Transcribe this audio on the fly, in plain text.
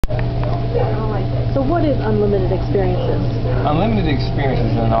So what is Unlimited Experiences? Unlimited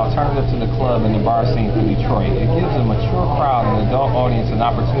Experiences is an alternative to the club and the bar scene for Detroit. It gives a mature crowd and adult audience an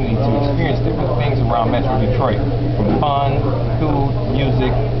opportunity to experience different things around Metro Detroit, from fun, food,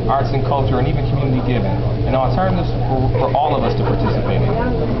 music, arts and culture, and even community giving, and alternatives for all of us to participate in.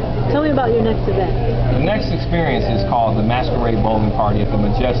 Tell me about your next event. The next experience is called the Masquerade Bowling Party at the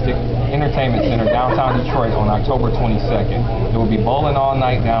Majestic Entertainment Center, downtown Detroit, on October 22nd. There will be bowling all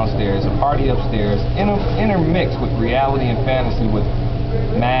night downstairs, a party upstairs, intermixed with reality and fantasy with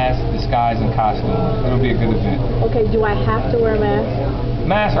masks, disguise, and costumes. It'll be a good event. Okay, do I have to wear a mask?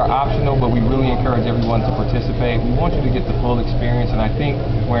 Masks are optional, but we really encourage everyone to participate. We want you to get the full experience, and I think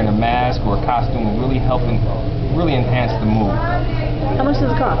wearing a mask or a costume will really help and really enhance the mood. How much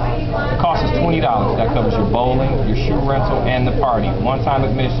does it cost? The cost is $20. That covers your bowling, your shoe rental, and the party. One-time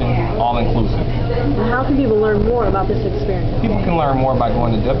admission, all inclusive. And how can people learn more about this experience? People can learn more by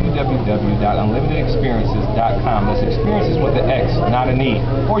going to www.unlimitedexperiences.com. That's experiences with an X, not an E.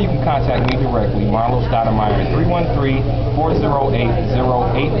 Or you can contact me directly, Marlo Stoudemire, at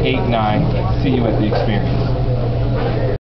 313-408-0889. See you at the experience.